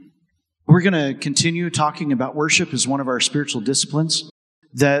We're going to continue talking about worship as one of our spiritual disciplines.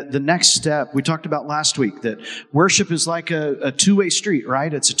 The next step, we talked about last week, that worship is like a two-way street,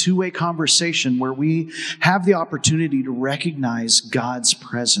 right? It's a two-way conversation where we have the opportunity to recognize God's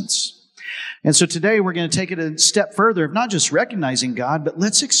presence. And so today we're going to take it a step further of not just recognizing God, but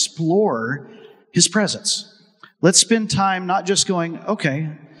let's explore His presence. Let's spend time not just going, okay,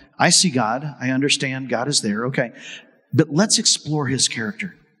 I see God, I understand God is there, okay. But let's explore His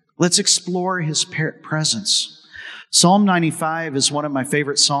character. Let's explore His presence. Psalm 95 is one of my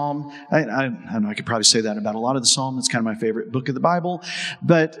favorite psalms. I don't know, I could probably say that about a lot of the psalms. It's kind of my favorite book of the Bible.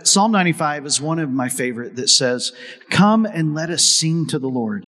 But Psalm 95 is one of my favorite that says, "Come and let us sing to the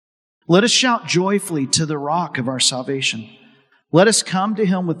Lord. Let us shout joyfully to the rock of our salvation. Let us come to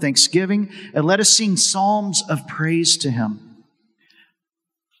Him with thanksgiving, and let us sing psalms of praise to Him.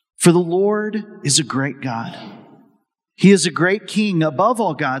 For the Lord is a great God. He is a great King above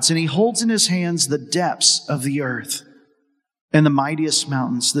all gods, and He holds in His hands the depths of the earth and the mightiest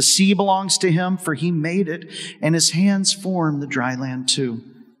mountains. The sea belongs to Him, for He made it, and His hands form the dry land too.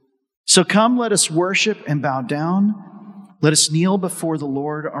 So come, let us worship and bow down. Let us kneel before the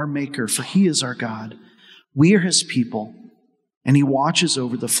Lord our Maker, for He is our God. We are His people, and He watches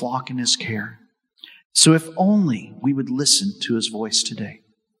over the flock in His care. So if only we would listen to His voice today."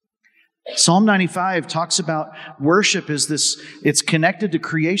 Psalm 95 talks about worship as this, it's connected to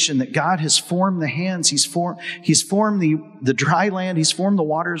creation, that God has formed the hands. He's formed the dry land. He's formed the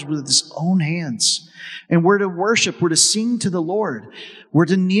waters with His own hands. And we're to worship. We're to sing to the Lord. We're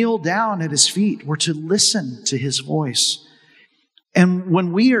to kneel down at His feet. We're to listen to His voice. And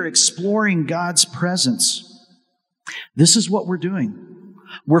when we are exploring God's presence, this is what we're doing.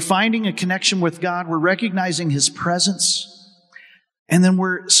 We're finding a connection with God. We're recognizing His presence. And then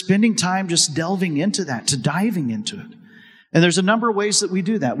we're spending time just delving into that, to diving into it. And there's a number of ways that we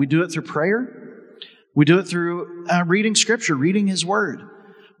do that. We do it through prayer. We do it through reading Scripture, reading His Word.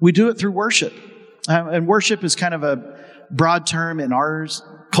 We do it through worship. And worship is kind of a broad term in our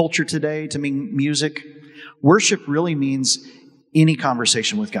culture today to mean music. Worship really means any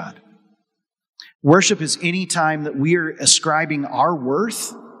conversation with God. Worship is any time that we are ascribing our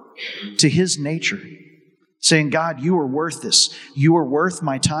worth to His nature. Saying, God, you are worth this. You are worth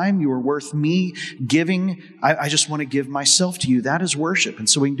my time. You are worth me giving. I just want to give myself to you. That is worship. And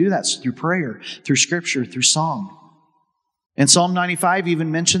so we can do that through prayer, through Scripture, through song. And Psalm 95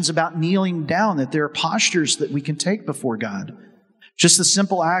 even mentions about kneeling down, that there are postures that we can take before God. Just the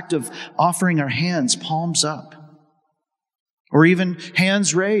simple act of offering our hands, palms up, or even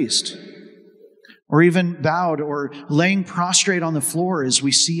hands raised, or even bowed, or laying prostrate on the floor, as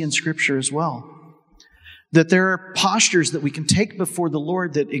we see in Scripture as well. That there are postures that we can take before the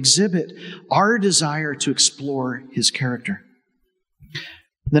Lord that exhibit our desire to explore His character.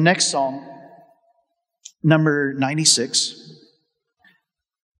 The next psalm, number 96,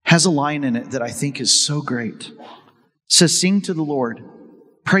 has a line in it that I think is so great. It says, "Sing to the Lord,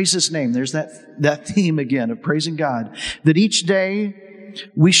 praise His name." There's that theme again of praising God. That each day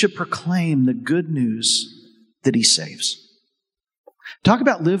we should proclaim the good news that He saves. Talk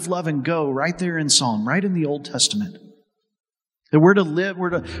about live, love, and go right there in Psalm, right in the Old Testament. That we're to live, we're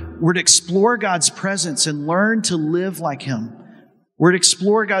to explore God's presence and learn to live like Him. We're to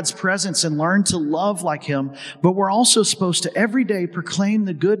explore God's presence and learn to love like Him, but we're also supposed to every day proclaim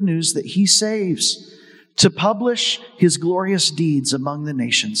the good news that He saves, to publish His glorious deeds among the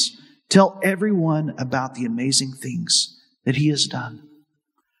nations, tell everyone about the amazing things that He has done.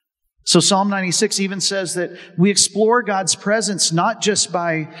 So Psalm 96 even says that we explore God's presence not just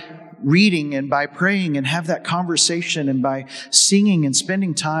by reading and by praying and have that conversation and by singing and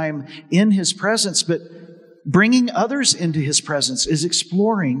spending time in His presence, but bringing others into His presence is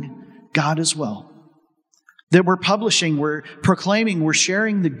exploring God as well. That we're publishing, we're proclaiming, we're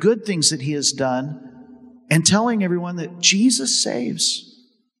sharing the good things that He has done and telling everyone that Jesus saves,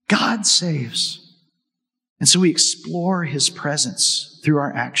 God saves. And so we explore His presence through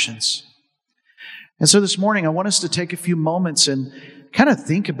our actions. And so this morning, I want us to take a few moments and kind of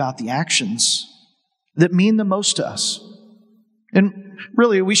think about the actions that mean the most to us. And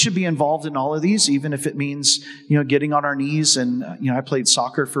really, we should be involved in all of these, even if it means, getting on our knees. And, I played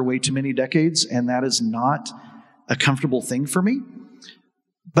soccer for way too many decades, and that is not a comfortable thing for me.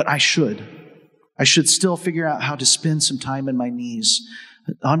 But I should still figure out how to spend some time on my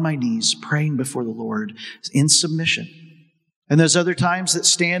knees, praying before the Lord in submission. And there's other times that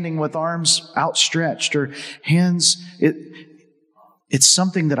standing with arms outstretched or hands, it's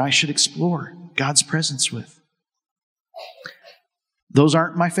something that I should explore God's presence with. Those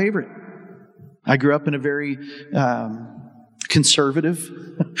aren't my favorite. I grew up in a very conservative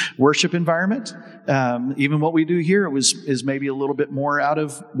worship environment. Even what we do here is maybe a little bit more out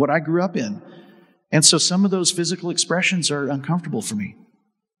of what I grew up in. And so some of those physical expressions are uncomfortable for me.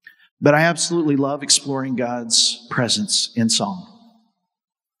 But I absolutely love exploring God's presence in song.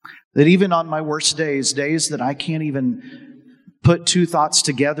 That even on my worst days that I can't even put two thoughts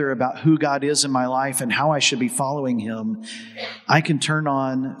together about who God is in my life and how I should be following Him, I can turn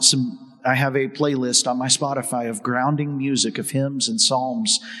on I have a playlist on my Spotify of grounding music, of hymns and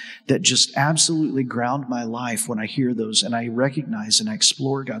psalms that just absolutely ground my life when I hear those and I recognize and I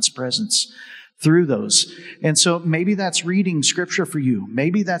explore God's presence through those. And so maybe that's reading scripture for you.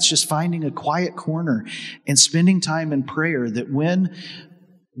 Maybe that's just finding a quiet corner and spending time in prayer, that when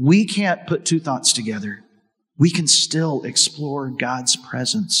we can't put two thoughts together, we can still explore God's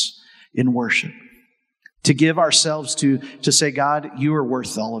presence in worship. To give ourselves to say, God, you are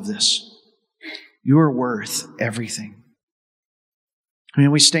worth all of this. You are worth everything. I mean,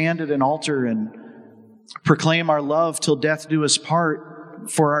 we stand at an altar and proclaim our love till death do us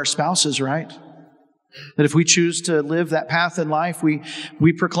part for our spouses, right? That if we choose to live that path in life, we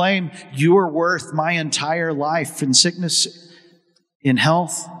proclaim, you are worth my entire life, in sickness, in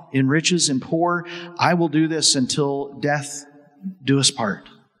health, in riches, in poor. I will do this until death do us part.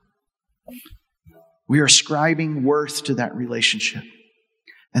 We are ascribing worth to that relationship.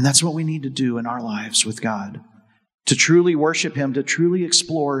 And that's what we need to do in our lives with God. To truly worship Him, to truly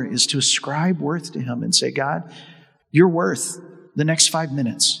explore, is to ascribe worth to Him and say, God, you're worth the next 5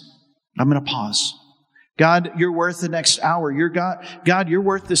 minutes. I'm going to pause. God, you're worth the next hour. God, you're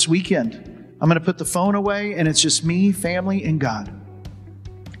worth this weekend. I'm going to put the phone away and it's just me, family, and God.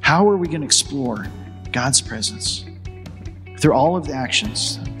 How are we going to explore God's presence through all of the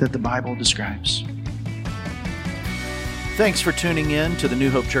actions that the Bible describes? Thanks for tuning in to the New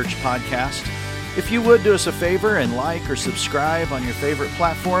Hope Church podcast. If you would do us a favor and like or subscribe on your favorite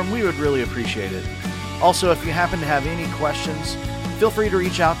platform, we would really appreciate it. Also, if you happen to have any questions, feel free to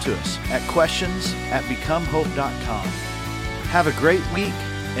reach out to us at questions@becomehope.com. Have a great week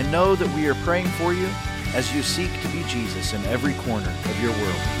and know that we are praying for you as you seek to be Jesus in every corner of your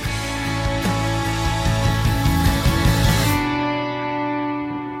world.